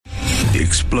The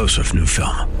explosive new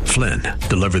film, Flynn,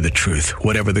 deliver the truth,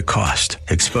 whatever the cost,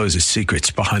 exposes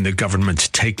secrets behind the government's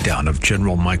takedown of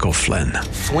General Michael Flynn.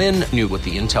 Flynn knew what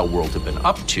the intel world had been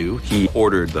up to. He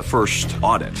ordered the first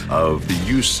audit of the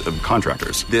use of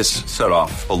contractors. This set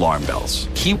off alarm bells.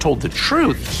 He told the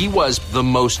truth. He was the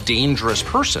most dangerous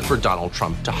person for Donald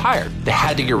Trump to hire. They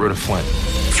had to get rid of Flynn.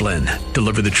 Flynn,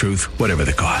 deliver the truth, whatever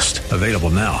the cost. Available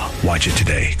now. Watch it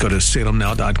today. Go to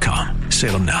salemnow.com.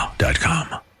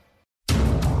 salemnow.com.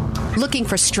 Looking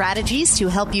for strategies to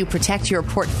help you protect your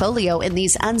portfolio in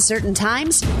these uncertain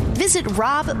times? Visit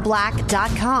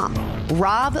robblack.com.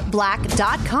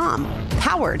 robblack.com.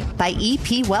 Powered by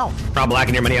EP Wealth. Rob Black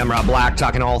and your money. I'm Rob Black,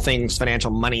 talking all things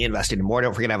financial, money, investing, and more.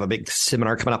 Don't forget to have a big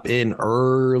seminar coming up in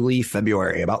early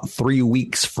February, about 3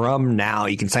 weeks from now.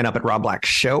 You can sign up at Rob Black's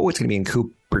show. It's going to be in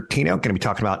Cupertino. Going to be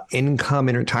talking about income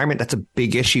in retirement. That's a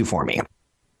big issue for me.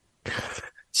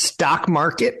 Stock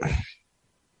market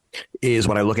is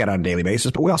what I look at on a daily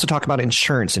basis, but we also talk about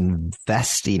insurance,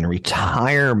 investing,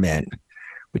 retirement.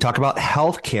 We talk about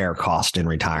healthcare cost in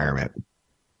retirement.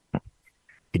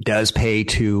 It does pay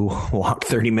to walk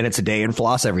 30 minutes a day and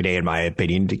floss every day, in my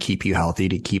opinion, to keep you healthy,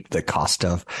 to keep the cost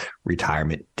of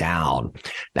retirement down.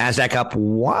 NASDAQ up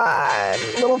one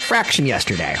little fraction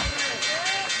yesterday.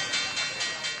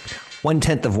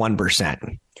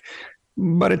 0.1%.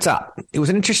 But it's up. It was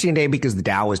an interesting day because the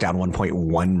Dow was down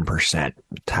 1.1%,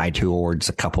 tied towards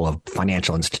a couple of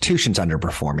financial institutions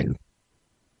underperforming.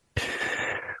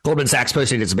 Goldman Sachs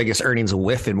posted its biggest earnings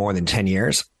whiff in more than 10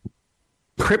 years.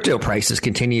 Crypto prices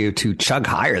continue to chug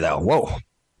higher, though. Whoa.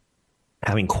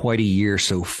 Having quite a year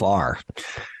so far.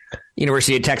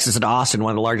 University of Texas at Austin,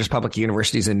 one of the largest public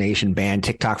universities in the nation, banned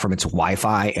TikTok from its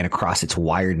Wi-Fi and across its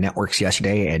wired networks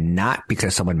yesterday, and not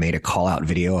because someone made a call-out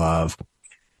video of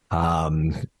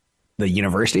the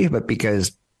university, but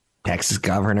because Texas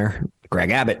Governor Greg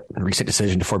Abbott recent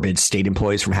decision to forbid state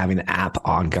employees from having the app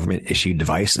on government-issued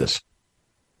devices.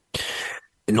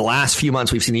 In the last few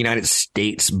months, we've seen the United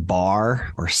States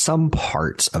bar, or some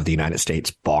parts of the United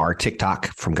States bar,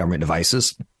 TikTok from government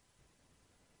devices.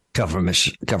 Government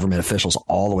officials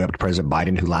all the way up to President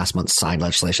Biden, who last month signed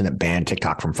legislation that banned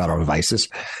TikTok from federal devices,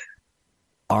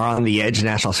 are on the edge of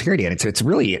national security. And it's a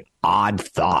really odd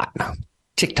thought.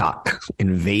 TikTok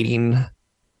invading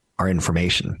our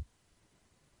information.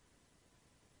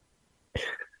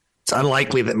 It's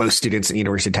unlikely that most students at the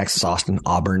University of Texas, Austin,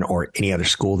 Auburn, or any other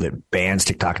school that bans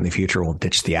TikTok in the future will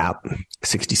ditch the app.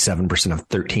 67% of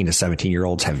 13 to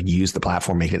 17-year-olds have used the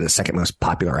platform, making it the second most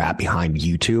popular app behind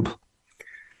YouTube.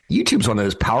 YouTube's one of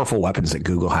those powerful weapons that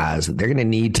Google has that they're going to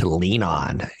need to lean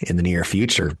on in the near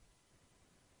future,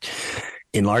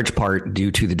 in large part due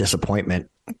to the disappointment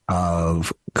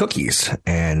of cookies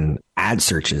and ad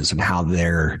searches and how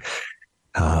they're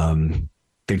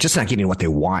just not getting what they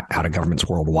want out of governments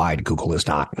worldwide. Google is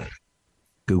not.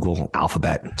 Google,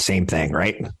 Alphabet, same thing,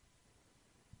 right?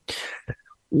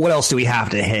 What else do we have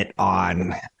to hit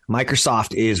on?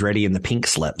 Microsoft is ready in the pink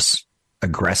slips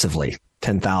aggressively,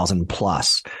 10,000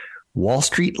 plus. Wall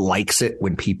Street likes it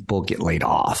when people get laid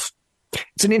off.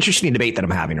 It's an interesting debate that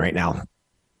I'm having right now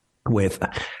with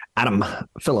Adam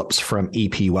Phillips from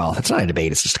EP Wealth. It's not a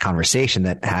debate. It's just a conversation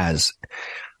that has,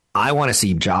 I want to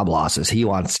see job losses. He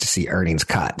wants to see earnings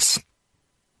cuts.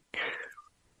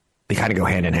 They kind of go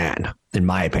hand in hand, in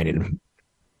my opinion,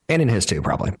 and in his too,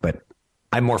 probably. But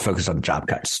I'm more focused on the job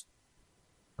cuts.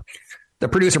 The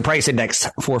producer price index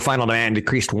for final demand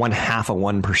decreased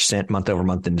 0.5% month over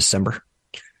month in December.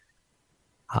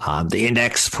 The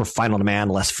index for final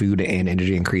demand, less food and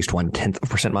energy, increased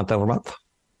 0.1% month over month.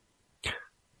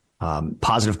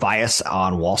 Positive bias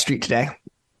on Wall Street today.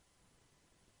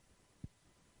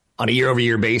 On a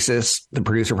year-over-year basis, the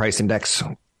producer price index,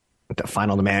 the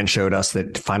final demand showed us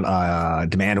that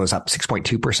demand was up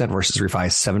 6.2% versus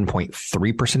revised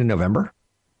 7.3% in November.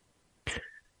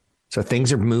 So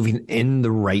things are moving in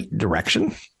the right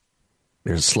direction.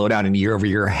 There's a slowdown in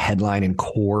year-over-year headline and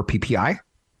core PPI.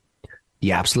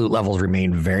 The absolute levels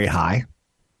remain very high.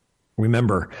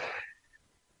 Remember,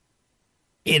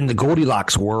 in the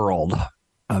Goldilocks world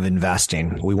of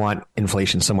investing, we want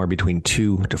inflation somewhere between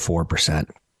 2 to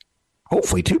 4%,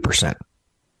 hopefully 2%.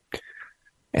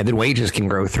 And then wages can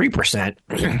grow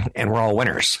 3%, and we're all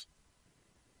winners.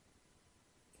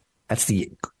 That's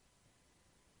the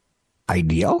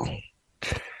ideal.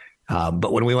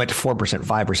 But when we went to 4%, 5%,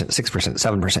 6%,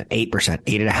 7%, 8%,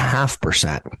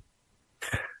 8.5%,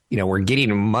 we're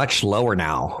getting much lower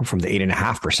now from the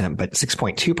 8.5%, but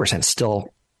 6.2% still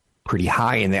pretty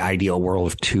high in the ideal world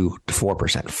of 2 to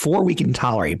 4%. 4 we can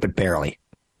tolerate, but barely.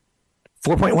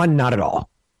 4.1, not at all.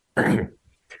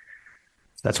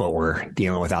 That's what we're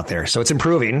dealing with out there. So it's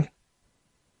improving.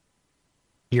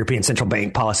 European Central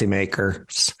Bank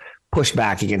policymakers pushed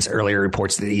back against earlier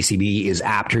reports that the ECB is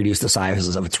apt to reduce the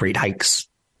sizes of its rate hikes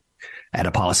at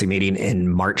a policy meeting in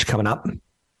March coming up.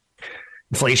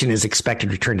 Inflation is expected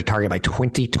to return to target by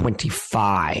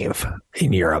 2025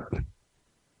 in Europe,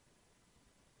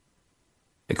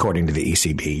 according to the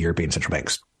ECB, European Central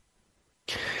Banks.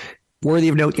 Worthy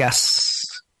of note, yes.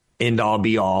 End all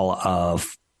be all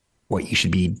of what you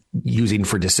should be using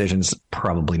for decisions,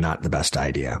 probably not the best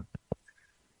idea.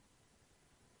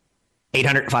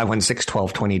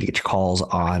 800-516-1220 to get your calls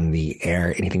on the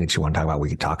air. Anything that you want to talk about, we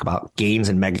can talk about. Gains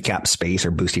in mega cap space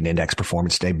are boosting index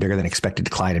performance today. Bigger than expected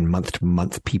decline in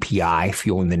month-to-month PPI,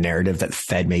 fueling the narrative that the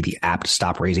Fed may be apt to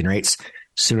stop raising rates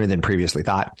sooner than previously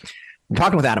thought. I'm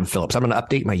talking with Adam Phillips. I'm going to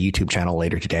update my YouTube channel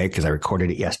later today because I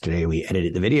recorded it yesterday. We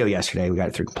edited the video yesterday. We got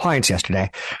it through compliance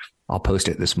yesterday. I'll post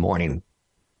it this morning.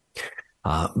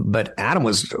 But Adam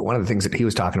was, one of the things that he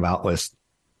was talking about was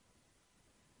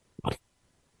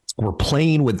we're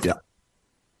playing with the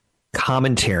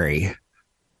commentary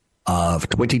of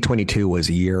 2022 was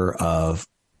a year of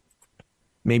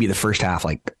maybe the first half,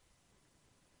 like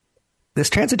this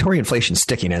transitory inflation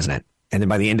sticking, isn't it? And then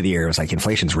by the end of the year, it was like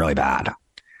inflation's really bad.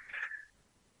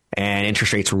 And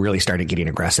interest rates really started getting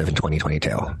aggressive in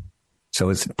 2022. So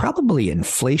it's probably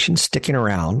inflation sticking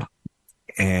around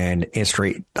and interest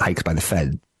rate hikes by the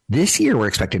Fed. This year, we're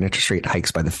expecting interest rate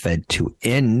hikes by the Fed to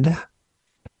end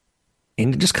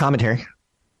in just commentary.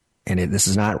 And this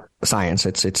is not science.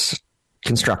 It's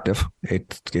constructive.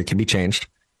 It can be changed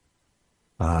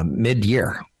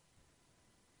mid-year.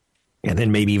 And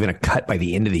then maybe even a cut by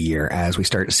the end of the year as we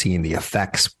start seeing the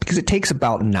effects, because it takes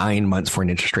about 9 months for an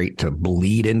interest rate to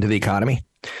bleed into the economy.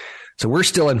 So we're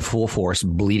still in full force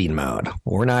bleeding mode.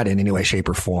 We're not in any way, shape,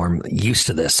 or form used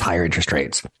to this higher interest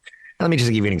rates. Let me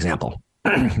just give you an example.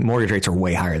 Mortgage rates are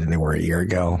way higher than they were a year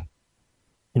ago.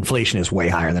 Inflation is way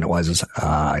higher than it was.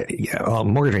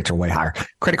 Mortgage rates are way higher.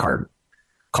 Credit card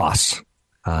costs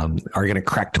are going to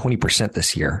crack 20%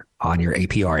 this year on your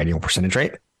APR, annual percentage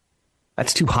rate.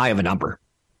 That's too high of a number,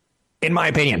 in my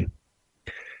opinion.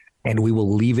 And we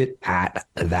will leave it at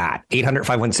that.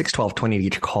 800-516-1220 to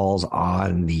get your calls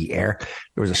on the air.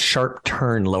 There was a sharp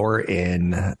turn lower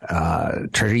in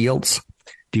treasury yields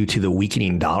due to the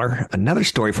weakening dollar. Another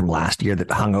story from last year that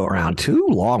hung around too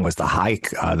long was the hike,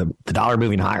 the dollar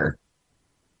moving higher.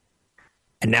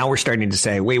 And now we're starting to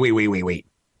say, wait.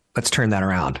 Let's turn that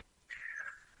around.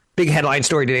 Big headline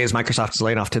story today is Microsoft is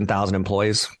laying off 10,000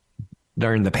 employees.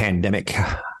 During the pandemic,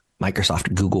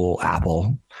 Microsoft, Google,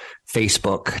 Apple,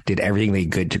 Facebook did everything they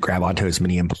could to grab onto as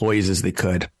many employees as they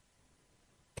could.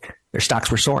 Their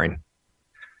stocks were soaring.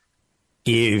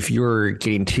 If you're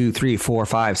getting 2, 3, 4,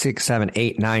 5, 6, 7,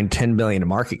 8, 9, 10 billion in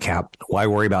market cap, why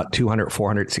worry about $200,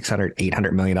 $400, $600,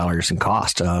 $800 million in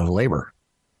cost of labor?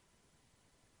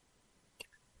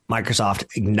 Microsoft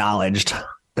acknowledged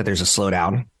that there's a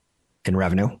slowdown in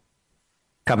revenue.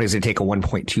 Companies that take a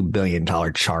 $1.2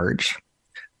 billion charge.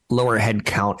 Lower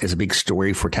headcount is a big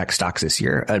story for tech stocks this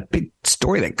year. A big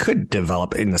story that could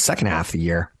develop in the second half of the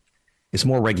year is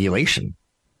more regulation.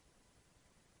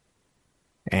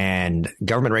 And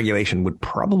government regulation would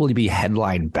probably be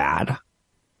headline bad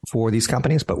for these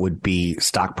companies, but would be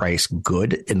stock price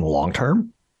good in the long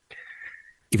term.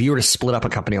 If you were to split up a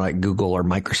company like Google or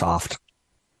Microsoft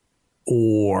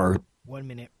or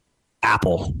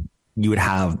Apple, you would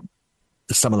have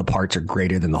the sum of the parts are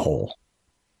greater than the whole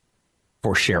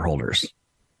for shareholders.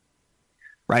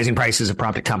 Rising prices have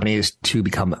prompted companies to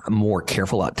become more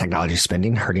careful about technology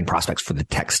spending, hurting prospects for the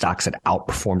tech stocks that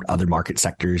outperformed other market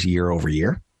sectors year over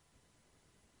year.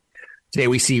 Today,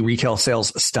 we see retail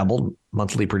sales stumbled.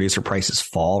 Monthly producer prices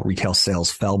fall. Retail sales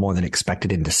fell more than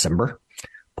expected in December,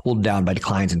 pulled down by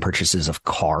declines in purchases of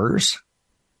cars.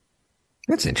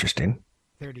 That's interesting.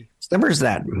 December is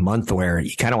that month where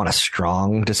you kind of want a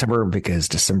strong December because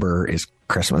December is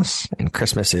Christmas and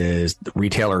Christmas is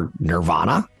retailer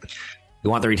nirvana. You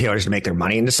want the retailers to make their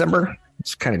money in December.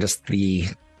 It's kind of just the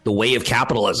way of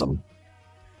capitalism.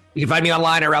 You can find me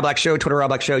online at Rob Black Show, Twitter Rob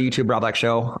Black Show, YouTube Rob Black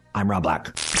Show. I'm Rob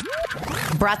Black.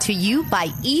 Brought to you by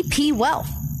EP Wealth.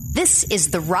 This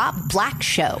is the Rob Black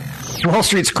Show. Wall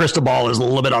Street's crystal ball is a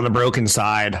little bit on the broken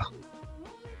side.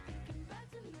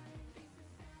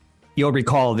 You'll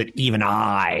recall that even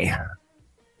I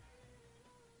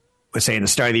was saying the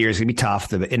start of the year is going to be tough.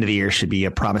 The end of the year should be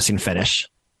a promising finish.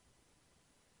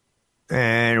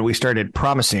 And we started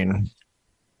promising.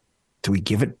 Do we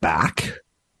give it back?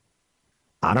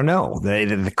 I don't know.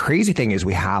 The crazy thing is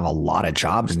we have a lot of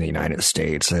jobs in the United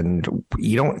States, and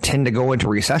you don't tend to go into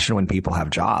recession when people have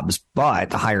jobs, but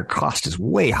the higher cost is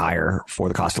way higher for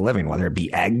the cost of living, whether it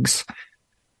be eggs,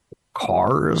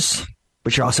 cars,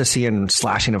 but you're also seeing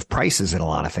slashing of prices in a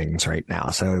lot of things right now.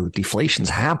 So deflation's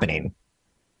happening.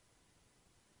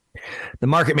 The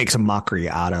market makes a mockery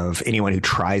out of anyone who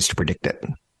tries to predict it.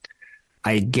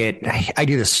 I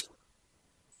do this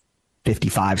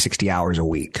 55, 60 hours a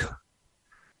week.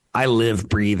 I live,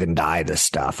 breathe, and die this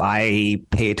stuff. I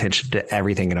pay attention to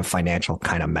everything in a financial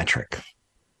kind of metric.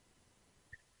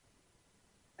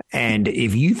 And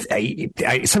if you,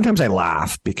 sometimes I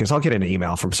laugh because I'll get an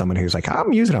email from someone who's like,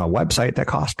 I'm using a website that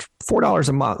costs $4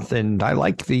 a month and I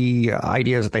like the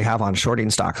ideas that they have on shorting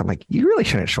stocks. I'm like, you really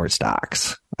shouldn't short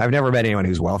stocks. I've never met anyone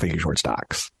who's wealthy who short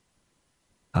stocks.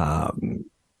 That's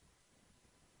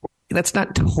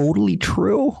not totally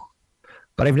true,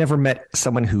 but I've never met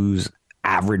someone who's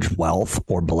average wealth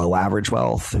or below average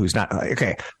wealth who's not.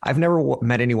 Okay. I've never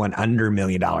met anyone under $1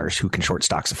 million who can short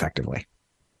stocks effectively.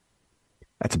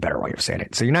 That's a better way of saying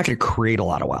it. So you're not going to create a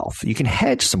lot of wealth. You can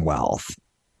hedge some wealth.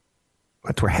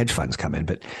 That's where hedge funds come in.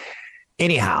 But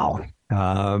anyhow,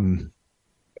 I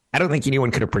don't think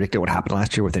anyone could have predicted what happened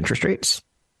last year with interest rates.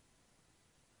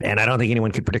 And I don't think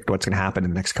anyone could predict what's going to happen in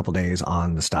the next couple of days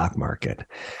on the stock market.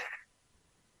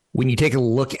 When you take a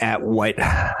look at what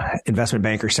investment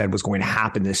bankers said was going to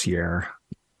happen this year,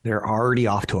 they're already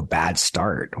off to a bad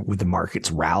start with the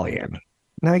markets rallying.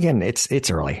 Now, again,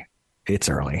 it's early. It's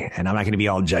early, and I'm not going to be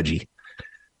all judgy.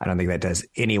 I don't think that does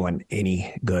anyone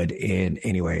any good in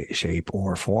any way, shape,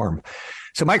 or form.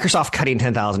 So Microsoft cutting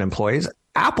 10,000 employees.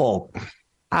 Apple,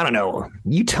 I don't know.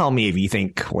 You tell me if you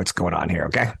think what's going on here,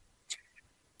 okay?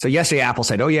 So yesterday, Apple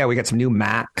said, oh, yeah, we got some new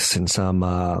Macs and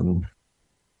some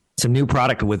new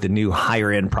product with the new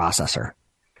higher-end processor.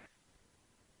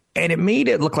 And it made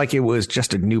it look like it was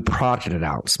just a new product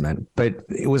announcement, but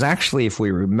it was actually, if we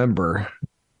remember,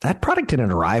 that product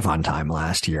didn't arrive on time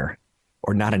last year,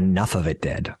 or not enough of it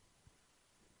did.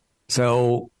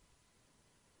 So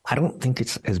I don't think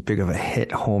it's as big of a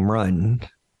hit home run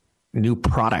new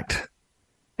product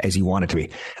as you want it to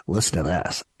be. Listen to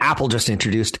this. Apple just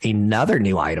introduced another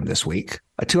new item this week,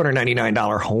 a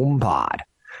 $299 HomePod.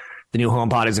 The new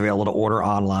HomePod is available to order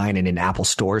online and in Apple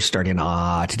stores starting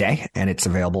today, and it's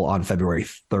available on February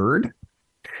 3rd.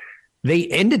 They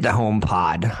ended the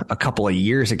HomePod a couple of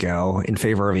years ago in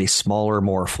favor of a smaller,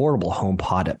 more affordable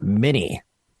HomePod Mini.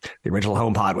 The original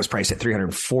HomePod was priced at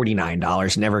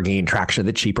 $349, never gained traction of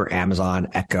the cheaper Amazon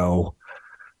Echo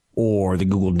or the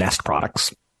Google Nest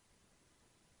products.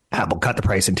 Apple cut the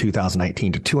price in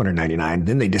 2019 to $299.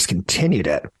 Then they discontinued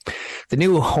it. The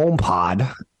new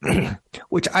HomePod,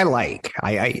 which I like,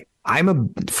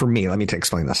 for me, let me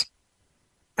explain this.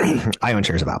 I own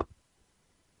shares of Apple.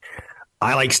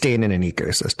 I like staying in an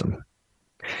ecosystem.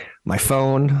 My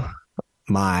phone,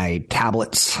 my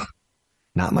tablets,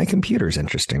 not my computers,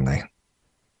 interestingly.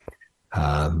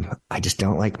 I just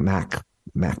don't like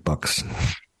MacBooks.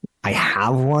 I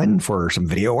have one for some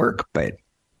video work, but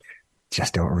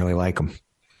just don't really like them.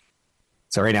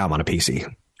 So right now I'm on a PC.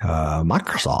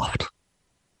 Microsoft,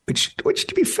 which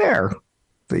to be fair,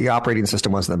 the operating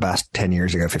system wasn't the best 10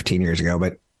 years ago, 15 years ago,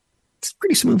 but it's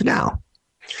pretty smooth now.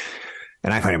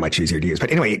 And I find it much easier to use.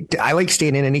 But anyway, I like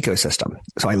staying in an ecosystem.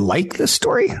 So I like this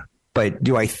story. But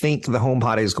do I think the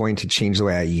HomePod is going to change the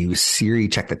way I use Siri,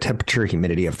 check the temperature,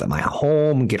 humidity of my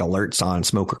home, get alerts on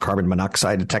smoke or carbon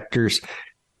monoxide detectors?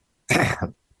 I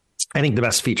think the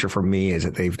best feature for me is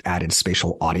that they've added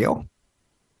spatial audio,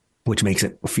 which makes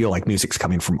it feel like music's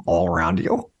coming from all around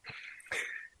you.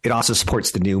 It also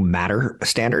supports the new Matter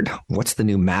standard. What's the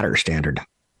new Matter standard?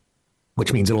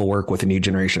 Which means it'll work with a new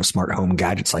generation of smart home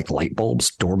gadgets like light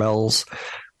bulbs, doorbells,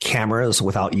 cameras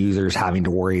without users having to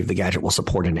worry if the gadget will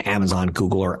support an Amazon,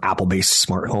 Google, or Apple-based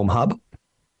smart home hub.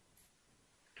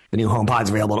 The new HomePod's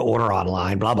available to order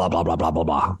online, blah, blah, blah, blah, blah, blah,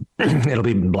 blah. It'll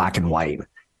be in black and white.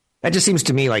 That just seems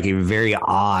to me like a very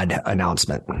odd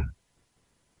announcement.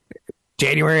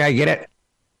 January, I get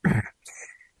it.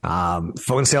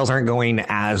 Phone sales aren't going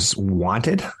as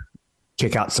wanted.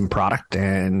 Kick out some product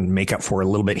and make up for a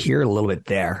little bit here, a little bit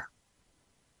there.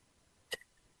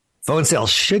 Phone sales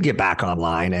should get back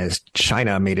online as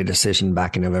China made a decision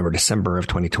back in November, December of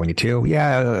 2022.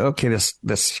 Yeah, okay,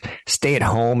 this stay at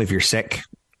home if you're sick.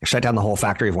 Shut down the whole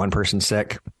factory if one person's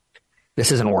sick.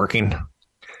 This isn't working.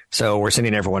 So we're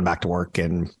sending everyone back to work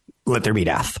and let there be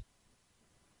death.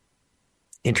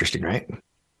 Interesting, right?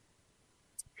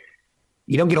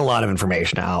 You don't get a lot of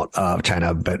information out of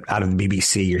China, but out of the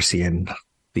BBC, you're seeing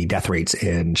the death rates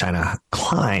in China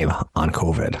climb on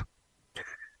COVID.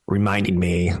 Reminding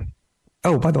me,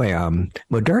 oh, by the way,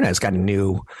 Moderna has got a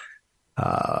new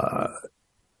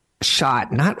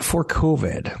shot, not for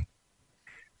COVID,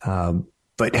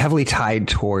 but heavily tied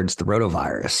towards the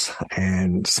rotavirus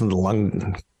and some of the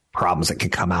lung problems that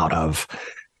could come out of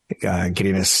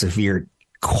getting a severe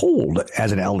cold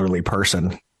as an elderly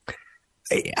person.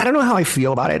 I don't know how I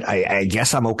feel about it. I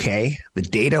guess I'm okay. The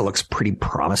data looks pretty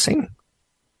promising.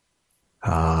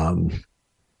 But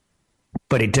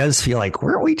it does feel like,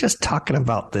 weren't we just talking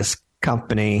about this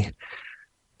company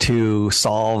to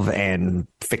solve and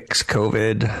fix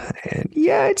COVID? And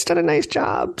yeah, it's done a nice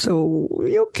job. So,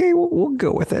 okay, we'll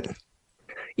go with it.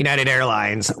 United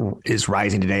Airlines is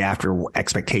rising today after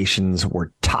expectations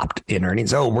were topped in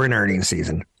earnings. Oh, we're in earnings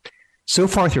season. So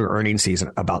far through earnings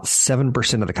season, about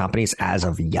 7% of the companies as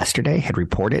of yesterday had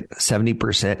reported.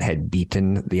 70% had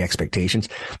beaten the expectations.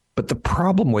 But the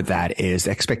problem with that is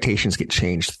expectations get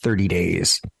changed 30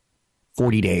 days,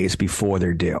 40 days before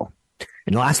they're due.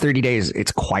 In the last 30 days,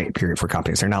 it's a quiet period for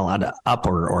companies. They're not allowed to up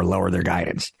or lower their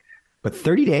guidance. But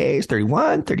 30 days,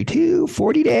 31, 32,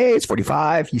 40 days,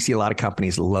 45, you see a lot of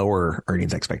companies lower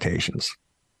earnings expectations.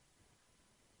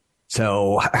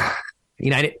 So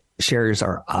United shares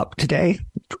are up today.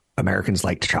 Americans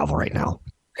like to travel right now,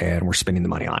 and we're spending the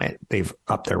money on it. They've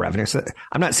upped their revenue. So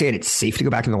I'm not saying it's safe to go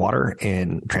back in the water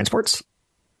in transports,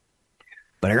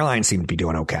 but airlines seem to be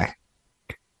doing okay.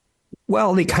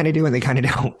 Well, they kind of do and they kind of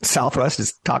don't. Southwest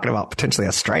is talking about potentially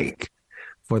a strike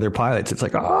for their pilots. It's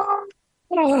like,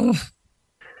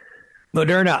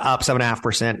 Moderna up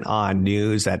 7.5% on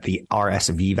news that the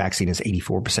RSV vaccine is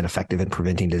 84% effective in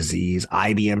preventing disease.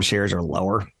 IBM shares are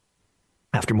lower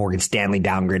after Morgan Stanley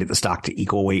downgraded the stock to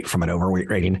equal weight from an overweight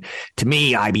rating. To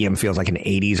me, IBM feels like an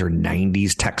 80s or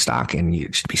 90s tech stock, and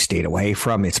it should be stayed away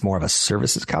from. It's more of a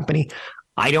services company.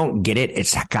 I don't get it.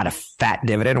 It's got a fat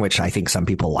dividend, which I think some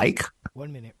people like.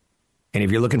 1 minute. And if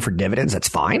you're looking for dividends, that's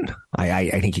fine.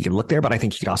 I think you can look there, but I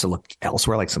think you could also look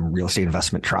elsewhere, like some real estate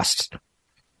investment trusts.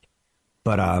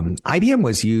 But IBM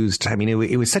was used. I mean,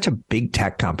 it was such a big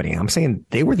tech company. I'm saying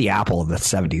they were the Apple of the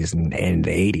 70s and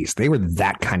the 80s. They were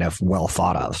that kind of well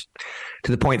thought of,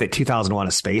 to the point that 2001: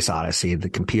 A Space Odyssey, the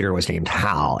computer was named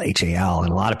HAL, H-A-L.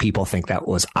 And a lot of people think that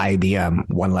was IBM,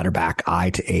 one letter back, I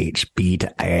to H, B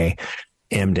to A,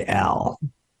 M to L.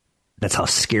 That's how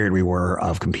scared we were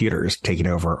of computers taking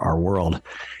over our world.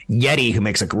 Yeti, who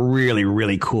makes a really,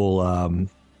 really cool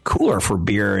cooler for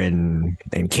beer and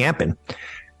camping,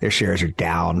 their shares are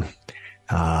down.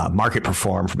 Market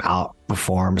perform from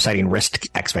outperform, citing risk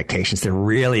expectations. They're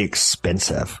really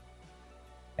expensive.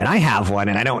 And I have one,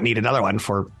 and I don't need another one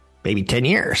for maybe 10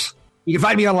 years. You can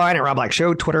find me online at Rob Black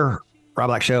Show, Twitter, Rob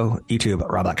Black Show, YouTube,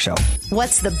 Rob Black Show.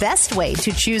 What's the best way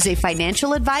to choose a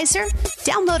financial advisor?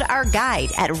 Download our guide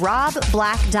at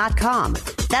robblack.com.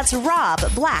 That's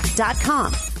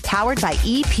robblack.com. Powered by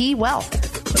EP Wealth.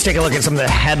 Let's take a look at some of the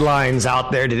headlines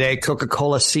out there today.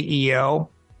 Coca-Cola CEO.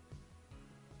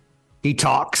 He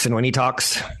talks, and when he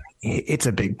talks, it's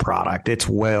a big product. It's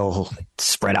well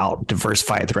spread out,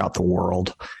 diversified throughout the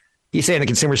world. He's saying the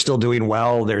consumer's still doing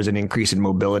well. There's an increase in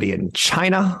mobility in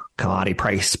China. Commodity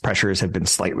price pressures have been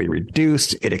slightly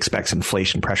reduced. It expects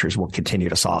inflation pressures will continue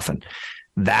to soften.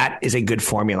 That is a good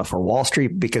formula for Wall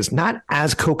Street, because not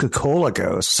as Coca-Cola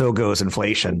goes, so goes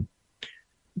inflation.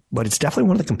 But it's definitely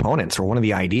one of the components, or one of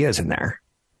the ideas in there.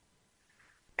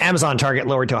 Amazon target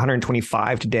lowered to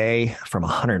 125 today from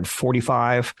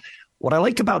 145. What I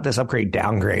like about this upgrade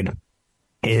downgrade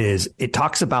is it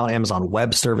talks about Amazon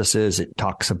Web Services. It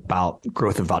talks about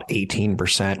growth of about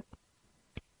 18%,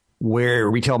 where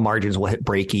retail margins will hit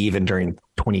break even during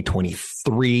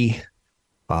 2023.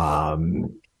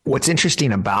 What's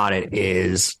interesting about it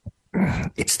is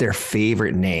it's their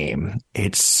favorite name.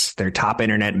 It's their top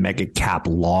internet mega cap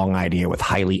long idea with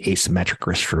highly asymmetric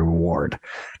risk reward.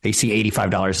 They see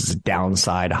 $85 as a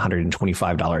downside,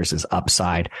 $125 as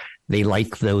upside. They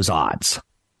like those odds.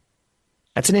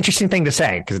 That's an interesting thing to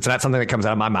say, because it's not something that comes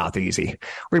out of my mouth easy.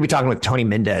 We're going to be talking with Tony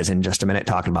Mendez in just a minute,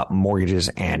 talking about mortgages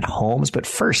and homes. But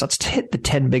first, let's hit the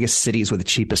 10 biggest cities with the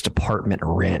cheapest apartment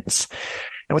rents.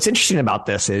 And what's interesting about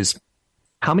this is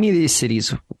how many of these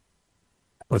cities,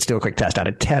 let's do a quick test out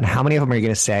of 10. How many of them are you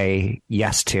going to say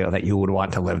yes to that you would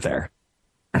want to live there?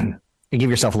 And give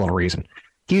yourself a little reason.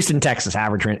 Houston, Texas,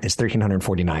 average rent is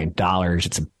 $1,349.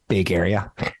 It's a big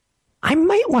area. I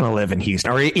might want to live in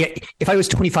Houston. Or if I was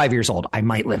 25 years old, I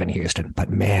might live in Houston.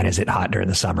 But man, is it hot during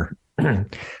the summer.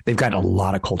 They've got a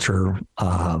lot of culture,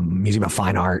 Museum of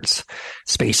Fine Arts,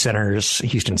 Space Centers,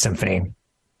 Houston Symphony.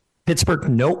 Pittsburgh,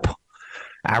 nope.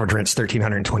 Average rent's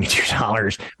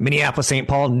 $1,322. Minneapolis, St.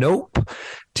 Paul, nope.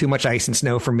 Too much ice and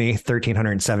snow for me.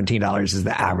 $1,317 is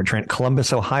the average rent.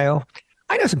 Columbus, Ohio.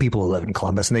 I know some people who live in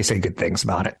Columbus, and they say good things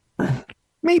about it.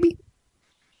 Maybe.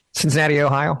 Cincinnati,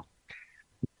 Ohio.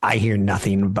 I hear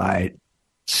nothing but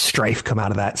strife come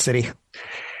out of that city.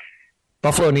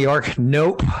 Buffalo, New York.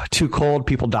 Nope. Too cold.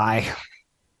 People die.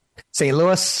 St.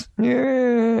 Louis.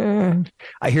 Yeah.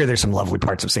 I hear there's some lovely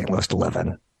parts of St. Louis to live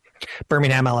in.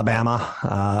 Birmingham,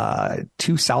 Alabama.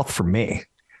 Too south for me.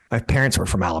 My parents were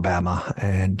from Alabama,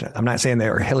 and I'm not saying they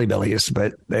were hillbillies,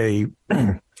 but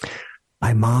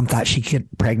my mom thought she could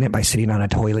get pregnant by sitting on a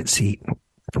toilet seat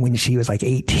when she was like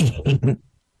 18.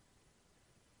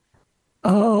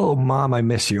 Oh, Mom, I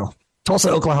miss you.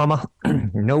 Tulsa, Oklahoma.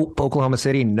 Nope. Oklahoma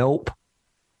City. Nope.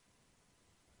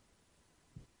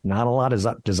 Not a lot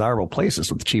of desirable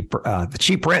places with the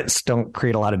cheap rents don't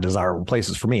create a lot of desirable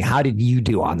places for me. How did you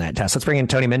do on that test? Let's bring in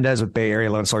Tony Mendez with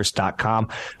BayAreaLoanSource.com,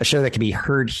 a show that can be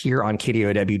heard here on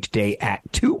KDOW today at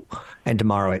 2 and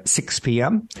tomorrow at 6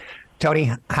 p.m.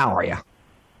 Tony, how are you?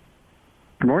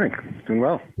 Good morning. Doing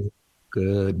well.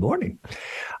 Good morning.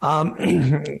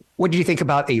 What do you think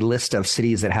about a list of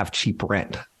cities that have cheap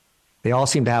rent? They all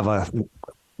seem to have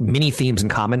many themes in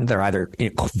common. They're either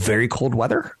very cold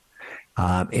weather,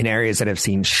 in areas that have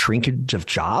seen shrinkage of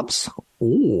jobs,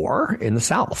 or in the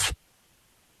South.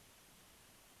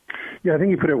 Yeah, I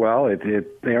think you put it well.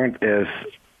 They aren't as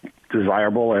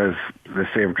desirable as, let's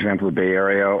say, for example, the Bay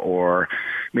Area, or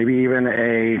maybe even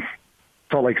a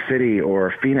Salt Lake City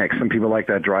or Phoenix. Some people like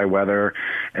that dry weather,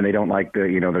 and they don't like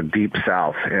the deep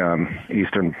South,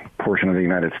 eastern portion of the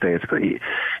United States. But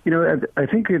I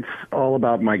think it's all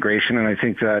about migration, and I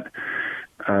think that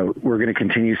we're going to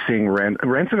continue seeing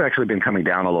rents have actually been coming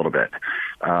down a little bit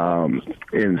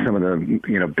in some of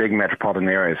the big metropolitan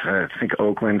areas. I think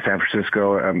Oakland, San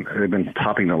Francisco, they've been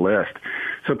topping the list.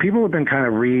 So people have been kind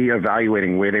of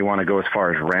reevaluating where they want to go as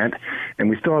far as rent, and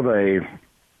we still have a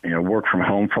work from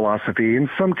home philosophy. In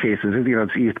some cases,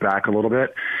 it's eased back a little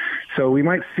bit. So we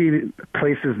might see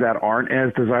places that aren't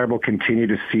as desirable continue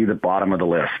to see the bottom of the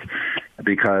list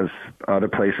because other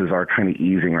places are kind of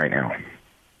easing right now.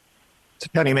 So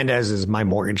Tony Mendez is my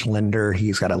mortgage lender.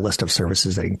 He's got a list of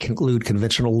services that include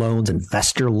conventional loans,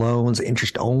 investor loans,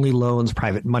 interest-only loans,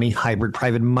 private money, hybrid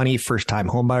private money, first-time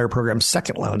homebuyer programs,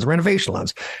 second loans, renovation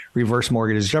loans, reverse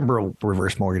mortgages, jumbo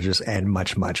reverse mortgages, and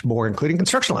much, much more, including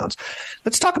construction loans.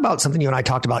 Let's talk about something you and I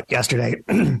talked about yesterday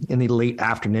in the late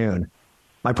afternoon.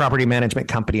 My property management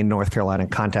company in North Carolina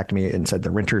contacted me and said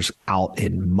the renter's out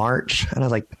in March. And I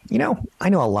was like, I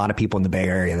know a lot of people in the Bay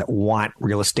Area that want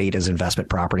real estate as investment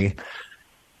property.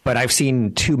 But I've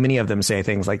seen too many of them say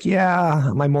things like,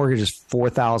 yeah, my mortgage is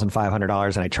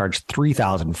 $4,500 and I charge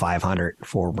 $3,500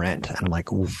 for rent. And I'm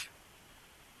like, oof.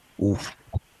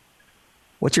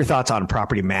 What's your thoughts on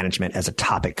property management as a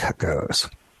topic goes?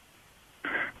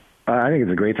 I think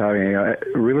it's a great topic.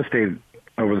 Real estate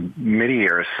over many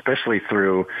years, especially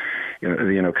through,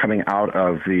 coming out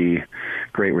of the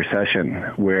Great Recession,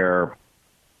 where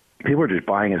people are just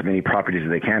buying as many properties as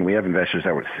they can. We have investors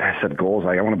that set goals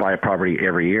like, I want to buy a property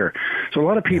every year. So a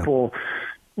lot of people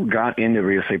got into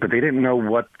real estate, but they didn't know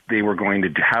what they were going to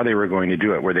do, how they were going to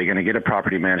do it. Were they going to get a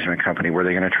property management company? Were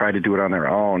they going to try to do it on their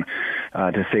own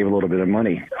to save a little bit of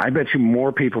money? I bet you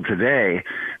more people today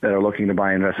that are looking to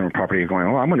buy investment property are going,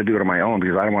 I'm going to do it on my own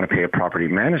because I don't want to pay a property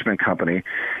management company,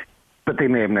 but they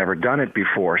may have never done it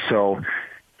before. So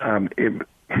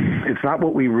it's not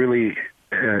what we really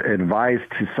advise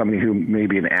to somebody who may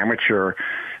be an amateur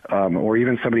or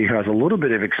even somebody who has a little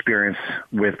bit of experience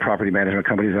with property management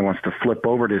companies and wants to flip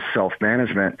over to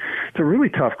self-management. It's a really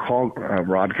tough call,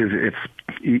 Rod, because it's,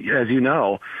 as you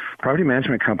know, property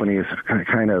management companies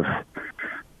kind of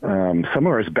some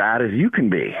are as bad as you can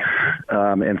be,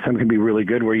 and some can be really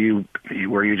good where you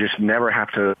just never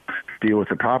have to deal with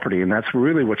the property, and that's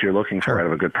really what you're looking for out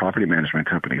of a good property management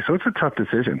company. So it's a tough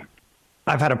decision.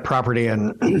 I've had a property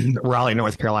in Raleigh,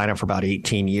 North Carolina for about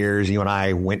 18 years. You and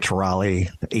I went to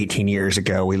Raleigh 18 years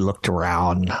ago. We looked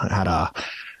around, had a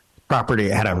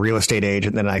real estate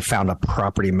agent, then I found a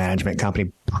property management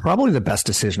company. Probably the best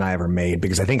decision I ever made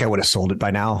because I think I would have sold it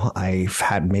by now. I've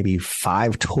had maybe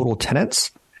 5 total tenants.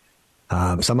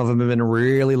 Some of them have been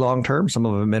really long term. Some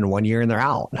of them have been 1 year and they're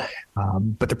out.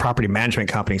 But the property management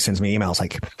company sends me emails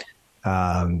like,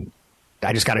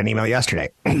 I just got an email yesterday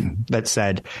that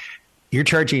said, you're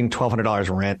charging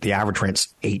 $1,200 rent. The average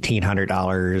rent's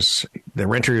 $1,800. The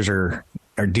renters are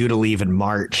due to leave in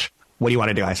March. What do you want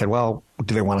to do? I said, well,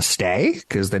 do they want to stay?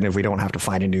 Because then if we don't have to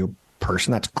find a new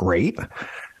person, that's great. Is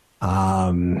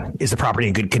the property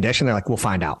in good condition? They're like, we'll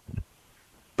find out.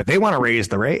 But they want to raise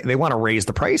the rate. They want to raise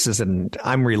the prices. And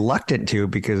I'm reluctant to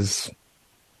because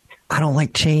I don't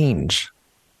like change.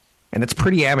 And it's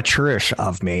pretty amateurish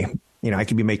of me. I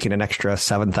could be making an extra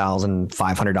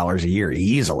 $7,500 a year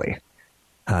easily.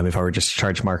 If I were just to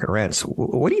charge market rents.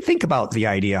 What do you think about the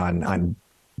idea on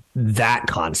that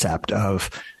concept of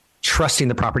trusting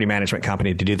the property management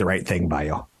company to do the right thing by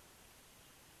you?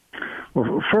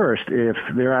 Well, first, if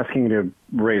they're asking you to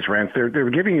raise rents, they're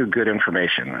giving you good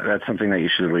information. That's something that you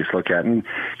should at least look at, and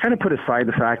kind of put aside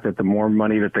the fact that the more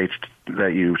money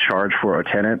that you charge for a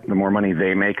tenant, the more money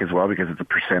they make as well, because it's a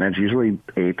percentage, usually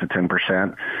 8 to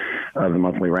 10% of the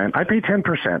monthly rent. I pay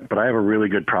 10%, but I have a really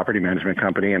good property management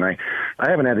company, and I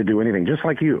haven't had to do anything, just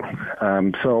like you.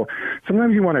 So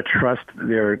sometimes you want to trust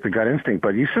the gut instinct.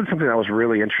 But you said something that was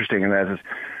really interesting, and that is,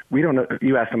 we don't know.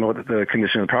 You asked them what the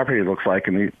condition of the property looks like,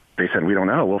 and they said, we don't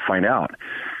know. We'll find out.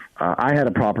 I had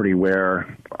a property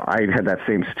where I had that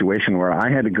same situation where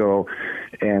I had to go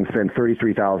and spend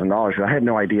 $33,000. I had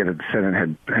no idea that the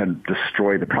tenant had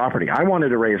destroyed the property. I wanted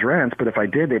to raise rents, but if I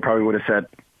did, they probably would have said,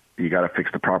 you got to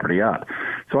fix the property up.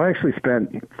 So I actually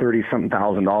spent $30-something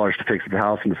thousand to fix the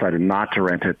house and decided not to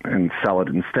rent it and sell it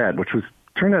instead, which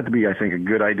turned out to be, I think, a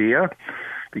good idea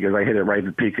because I hit it right at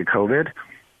the peak of COVID.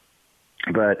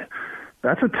 But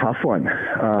that's a tough one.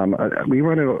 We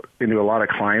run into a lot of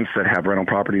clients that have rental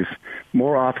properties.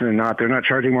 More often than not, they're not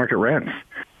charging market rents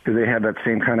because they have that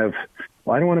same kind of,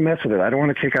 well, I don't want to mess with it. I don't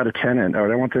want to kick out a tenant, or I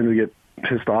don't want them to get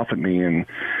pissed off at me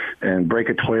and break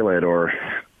a toilet, or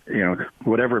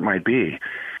whatever it might be.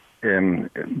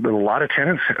 But a lot of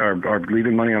tenants are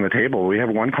leaving money on the table. We have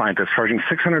one client that's charging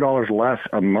 $600 less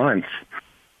a month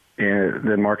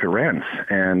than market rents,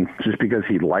 and just because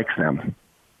he likes them.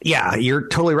 Yeah, you're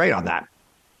totally right on that.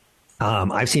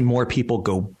 I've seen more people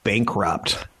go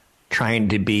bankrupt trying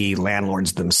to be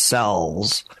landlords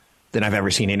themselves than I've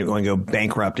ever seen anyone go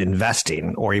bankrupt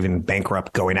investing, or even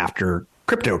bankrupt going after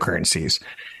cryptocurrencies.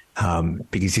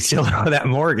 Because you still owe that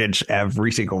mortgage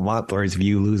every single month, whereas if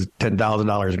you lose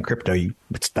 $10,000 in crypto,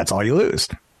 that's all you lose.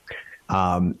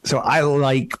 So I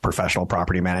like professional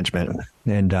property management,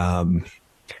 and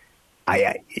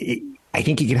I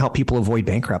think you can help people avoid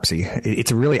bankruptcy.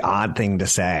 It's a really odd thing to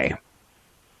say,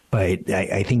 but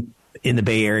I think in the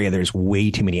Bay Area, there's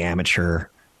way too many amateur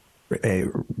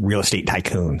real estate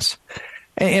tycoons.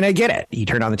 And I get it. You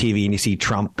turn on the TV and you see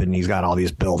Trump and he's got all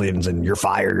these buildings and you're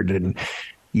fired. And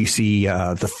you see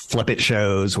the Flip It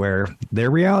shows where they're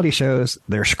reality shows.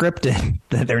 They're scripted.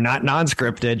 They're not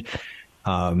non-scripted.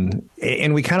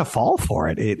 And we kind of fall for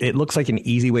it. It looks like an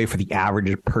easy way for the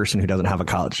average person who doesn't have a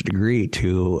college degree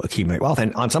to accumulate wealth.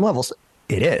 And on some levels,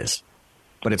 it is.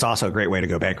 But it's also a great way to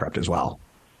go bankrupt as well.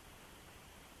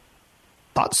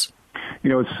 Thoughts?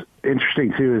 What's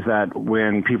interesting, too, is that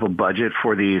when people budget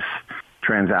for these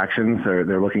transactions,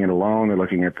 they're looking at a loan, they're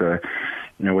looking at the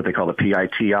what they call the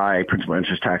PITI, principal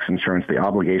interest tax insurance, the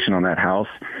obligation on that house.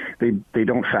 They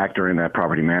don't factor in that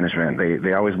property management.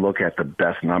 They always look at the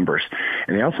best numbers,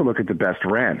 and they also look at the best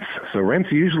rents. So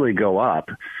rents usually go up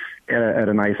at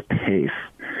a nice pace,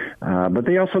 but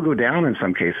they also go down in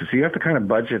some cases. So you have to kind of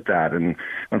budget that, and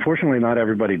unfortunately, not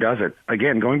everybody does it.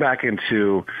 Again, going back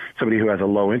into somebody who has a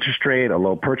low interest rate, a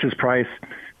low purchase price,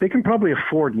 they can probably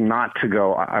afford not to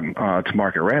go to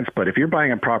market rents. But if you're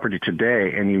buying a property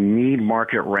today and you need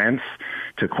market rents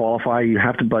to qualify, you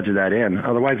have to budget that in.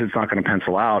 Otherwise, it's not going to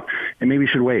pencil out, and maybe you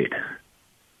should wait.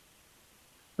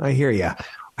 I hear you.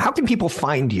 How can people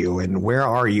find you, and where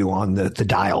are you on the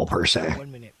dial, per se?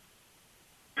 1 minute.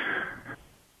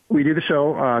 We do the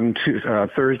show on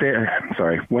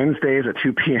Wednesdays at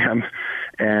 2 p.m.,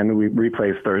 and we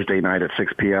replays Thursday night at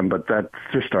 6 p.m., but that's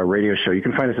just our radio show. You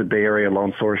can find us at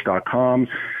BayAreaLoanSource.com.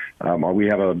 We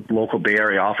have a local Bay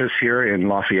Area office here in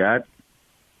Lafayette.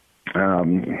 All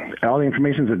the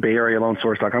information is at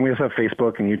BayAreaLoanSource.com. We also have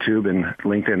Facebook and YouTube, and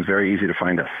LinkedIn is very easy to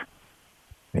find us.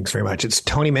 Thanks very much. It's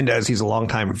Tony Mendez. He's a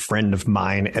longtime friend of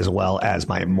mine, as well as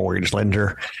my mortgage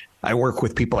lender. I work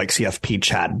with people like CFP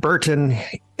Chad Burton,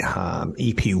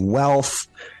 EP Wealth.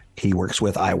 I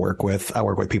work with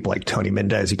people like Tony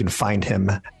Mendez. You can find him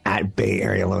at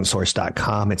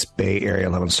BayAreaLoanSource.com. It's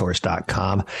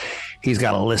BayAreaLoanSource.com. He's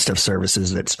got a list of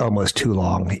services that's almost too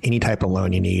long. Any type of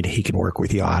loan you need, he can work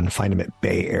with you on. Find him at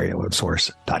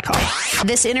BayAreaLoanSource.com.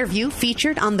 This interview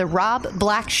featured on The Rob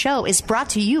Black Show is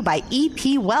brought to you by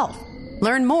EP Wealth.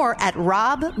 Learn more at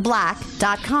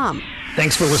RobBlack.com.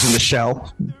 Thanks for listening to the show.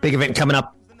 Big event coming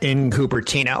up in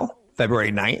Cupertino,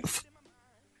 February 9th.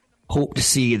 Hope to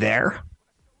see you there.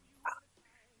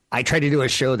 I try to do a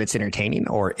show that's entertaining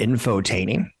or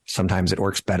infotaining. Sometimes it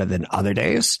works better than other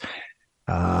days.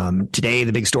 Today,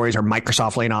 the big stories are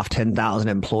Microsoft laying off 10,000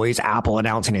 employees, Apple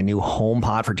announcing a new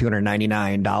HomePod for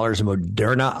 $299,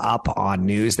 Moderna up on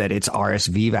news that its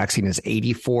RSV vaccine is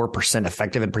 84%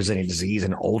 effective in preventing disease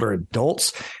in older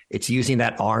adults. It's using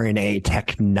that RNA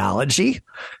technology.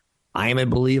 I am a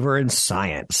believer in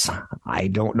science. I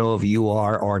don't know if you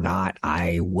are or not.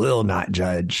 I will not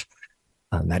judge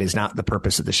That is not the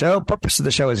purpose of the show. Purpose of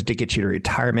the show is to get you to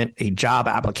retirement. A job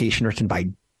application written by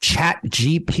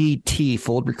ChatGPT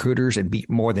fooled recruiters and beat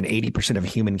more than 80% of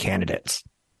human candidates.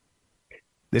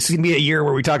 This is going to be a year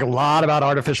where we talk a lot about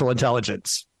artificial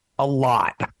intelligence. A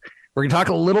lot. We're going to talk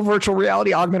a little virtual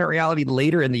reality, augmented reality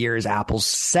later in the year as Apple's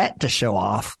set to show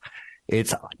off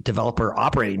its developer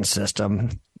operating system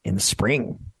in the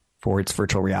spring for its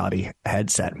virtual reality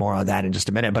headset. More on that in just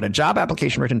a minute. But a job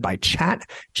application written by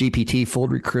ChatGPT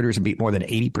fooled recruiters and beat more than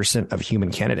 80% of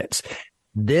human candidates.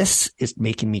 This is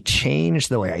making me change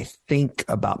the way I think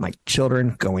about my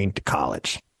children going to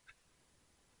college.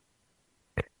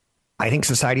 I think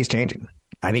society is changing.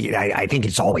 I think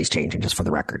it's always changing, just for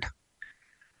the record.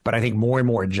 But I think more and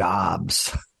more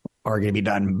jobs are going to be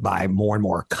done by more and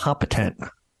more competent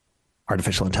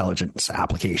artificial intelligence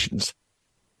applications.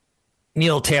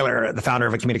 Neil Taylor, the founder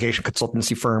of a communication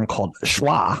consultancy firm called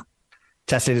Schwa,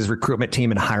 tested his recruitment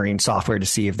team and hiring software to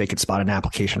see if they could spot an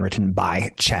application written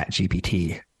by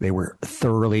ChatGPT. They were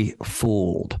thoroughly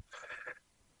fooled.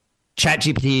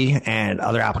 ChatGPT and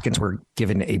other applicants were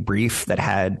given a brief that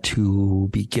had to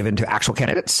be given to actual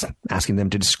candidates, asking them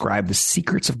to describe the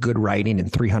secrets of good writing in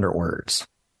 300 words.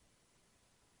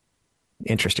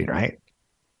 Interesting, right?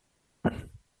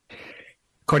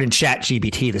 According to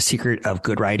ChatGPT, the secret of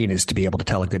good writing is to be able to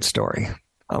tell a good story.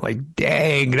 I'm like,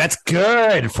 dang, that's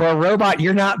good. For a robot,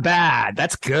 you're not bad.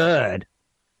 That's good.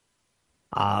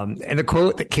 And the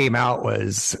quote that came out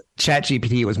was,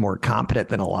 ChatGPT was more competent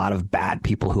than a lot of bad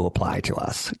people who apply to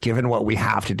us. Given what we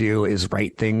have to do is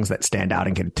write things that stand out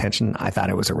and get attention, I thought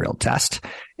it was a real test.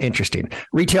 Interesting.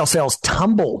 Retail sales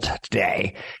tumbled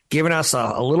today, giving us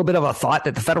a little bit of a thought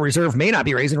that the Federal Reserve may not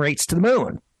be raising rates to the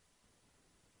moon.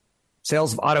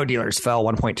 Sales of auto dealers fell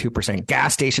 1.2%.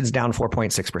 Gas stations down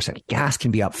 4.6%. Gas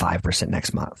can be up 5%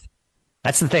 next month.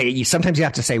 That's the thing. Sometimes you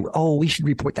have to say, oh, we should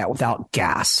report that without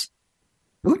gas.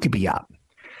 Food could be up.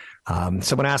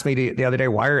 Someone asked me the other day,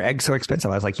 why are eggs so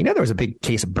expensive? I was like, there was a big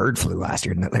case of bird flu last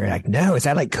year. And they're like, no, is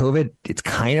that like COVID? It's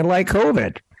kind of like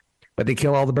COVID, but they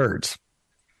kill all the birds.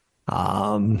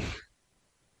 Not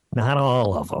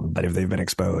all of them, but if they've been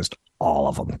exposed, all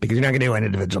of them, because you're not going to do an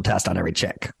individual test on every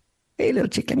chick. Hey, little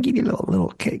chick, let me give you a little,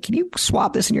 can you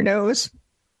swap this in your nose?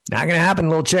 Not going to happen,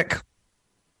 little chick.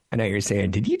 I know you're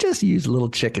saying, did you just use little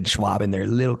chick and swab in their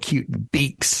little cute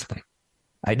beaks?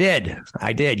 I did.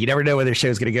 You never know where their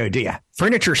show's going to go, do you?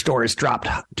 Furniture stores dropped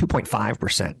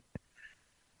 2.5%.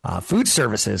 Food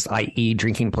services, i.e.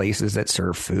 drinking places that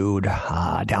serve food,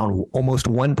 down almost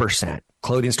 1%.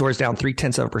 Clothing stores down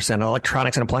 0.3%.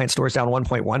 Electronics and appliance stores down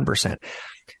 1.1%.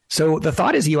 So the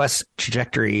thought is U.S.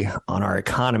 trajectory on our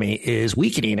economy is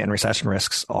weakening and recession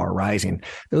risks are rising.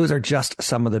 Those are just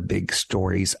some of the big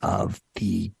stories of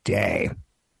the day.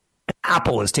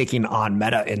 Apple is taking on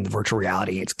Meta in virtual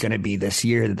reality. It's going to be this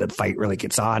year that the fight really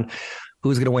gets on.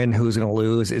 Who's going to win? Who's going to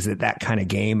lose? Is it that kind of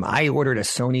game? I ordered a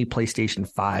Sony PlayStation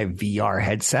 5 VR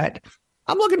headset.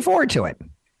 I'm looking forward to it.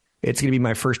 It's going to be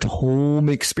my first home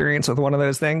experience with one of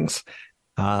those things.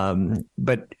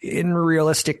 But in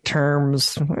realistic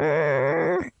terms,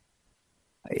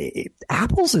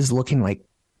 Apple's is looking like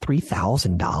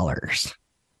 $3,000.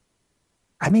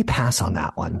 I may pass on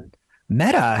that one.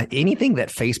 Meta, anything that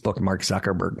Facebook and Mark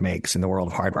Zuckerberg makes in the world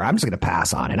of hardware, I'm just going to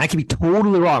pass on. And I could be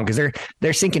totally wrong because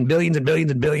they're sinking billions and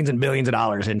billions and billions and billions of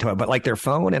dollars into it. But like their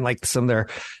phone and like some of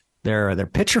their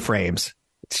picture frames,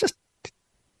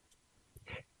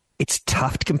 it's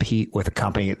tough to compete with a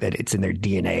company that it's in their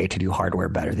DNA to do hardware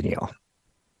better than you.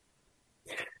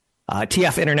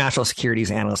 TF International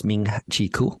Securities analyst Ming-Chi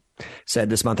Kuo said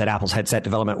this month that Apple's headset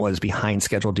development was behind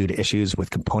schedule due to issues with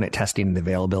component testing and the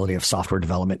availability of software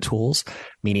development tools,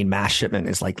 meaning mass shipment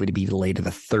is likely to be delayed to the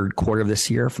third quarter of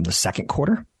this year from the second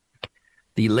quarter.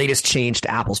 The latest change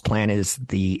to Apple's plan is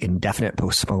the indefinite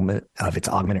postponement of its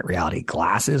augmented reality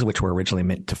glasses, which were originally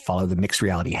meant to follow the mixed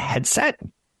reality headset.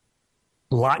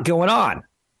 A lot going on.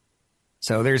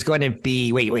 So there's going to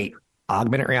be,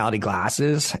 augmented reality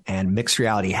glasses and mixed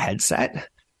reality headset.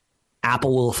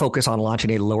 Apple will focus on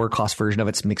launching a lower cost version of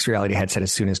its mixed reality headset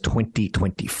as soon as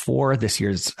 2024. This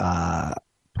year's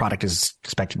product is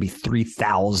expected to be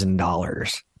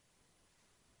 $3,000.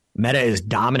 Meta is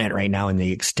dominant right now in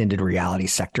the extended reality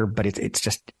sector, but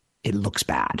it looks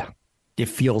bad. It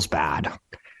feels bad.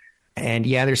 And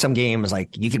yeah, there's some games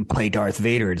like you can play Darth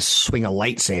Vader and swing a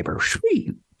lightsaber,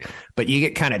 but you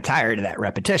get kind of tired of that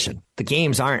repetition. The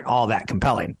games aren't all that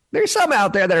compelling. There's some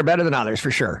out there that are better than others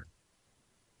for sure.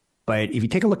 But if you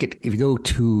take a look if you go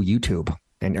to YouTube,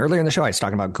 and earlier in the show, I was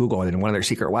talking about Google and one of their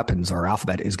secret weapons or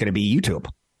Alphabet is going to be YouTube.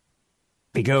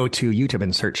 If you go to YouTube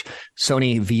and search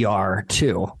Sony VR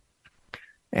 2,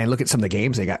 And look at some of the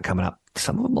games they got coming up.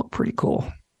 Some of them look pretty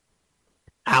cool.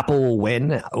 Apple will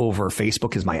win over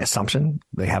Facebook is my assumption.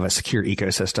 They have a secure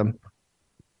ecosystem,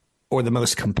 or the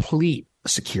most complete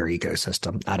secure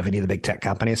ecosystem out of any of the big tech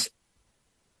companies.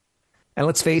 And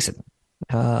let's face it,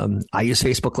 I use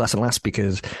Facebook less and less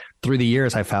because through the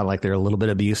years, I found like they're a little bit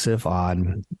abusive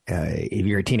on if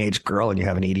you're a teenage girl and you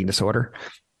have an eating disorder.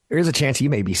 There's a chance you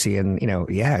may be seeing,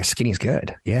 yeah, skinny's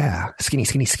good. Yeah,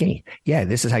 skinny. Yeah,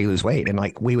 this is how you lose weight. And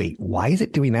like, wait, why is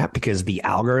it doing that? Because the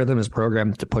algorithm is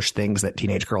programmed to push things that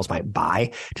teenage girls might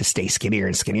buy to stay skinnier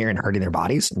and skinnier and hurting their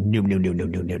bodies.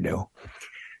 No.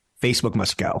 Facebook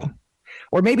must go.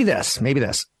 Or maybe this. Maybe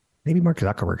Mark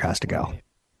Zuckerberg has to go.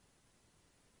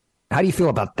 How do you feel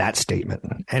about that statement?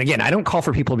 And again, I don't call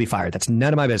for people to be fired. That's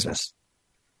none of my business.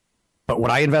 But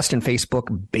would I invest in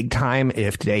Facebook big time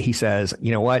if today he says,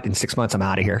 you know what, in 6 months, I'm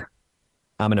out of here.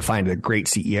 I'm going to find a great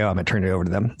CEO. I'm going to turn it over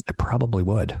to them. I probably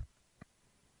would.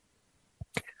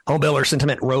 Home builder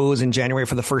sentiment rose in January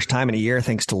for the first time in a year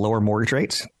thanks to lower mortgage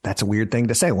rates. That's a weird thing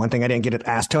to say. One thing I didn't get to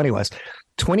ask Tony was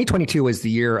 2022 was the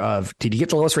year of, did you get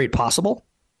the lowest rate possible?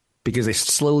 Because they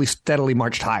steadily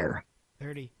marched higher.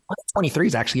 2023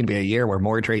 is actually going to be a year where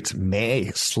mortgage rates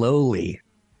may slowly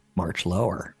march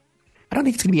lower. I don't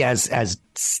think it's going to be as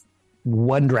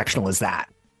one directional as that.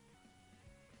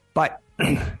 But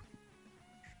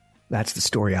that's the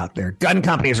story out there. Gun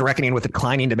companies are reckoning with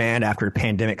declining demand after a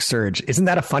pandemic surge. Isn't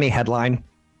that a funny headline?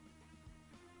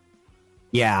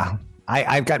 Yeah,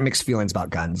 I've got mixed feelings about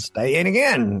guns. And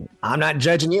again, I'm not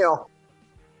judging you.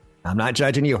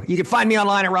 You can find me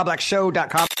online at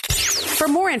robblackshow.com. For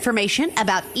more information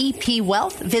about EP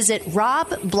Wealth, visit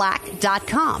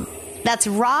robblack.com. That's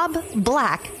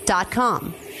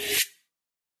robblack.com.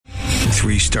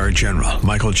 3-star General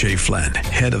Michael J. Flynn,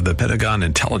 head of the Pentagon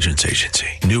Intelligence Agency,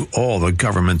 knew all the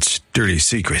government's dirty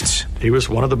secrets. He was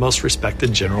one of the most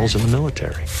respected generals in the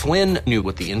military. Flynn knew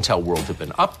what the intel world had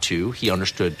been up to. He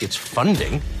understood its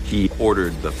funding. He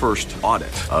ordered the first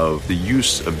audit of the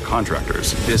use of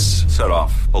contractors. This set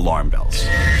off alarm bells.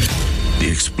 The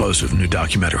explosive new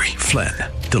documentary, Flynn,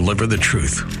 Deliver the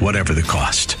Truth, Whatever the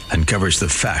Cost, uncovers the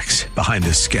facts behind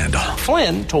this scandal.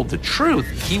 Flynn told the truth.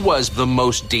 He was the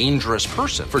most dangerous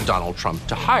person for Donald Trump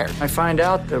to hire. I find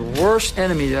out the worst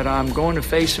enemy that I'm going to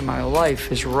face in my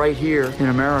life is right here in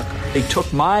America. They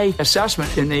took my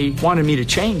assessment and they wanted me to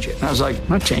change it. And I was like, I'm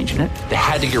not changing it. They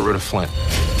had to get rid of Flynn.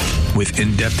 With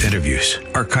in-depth interviews,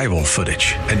 archival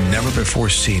footage, and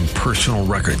never-before-seen personal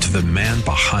records of the man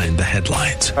behind the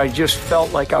headlines. I just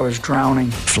felt like I was drowning.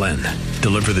 Flynn,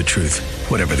 Deliver the Truth,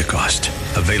 Whatever the Cost.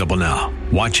 Available now.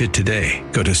 Watch it today.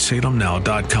 Go to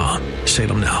salemnow.com.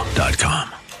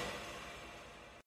 salemnow.com.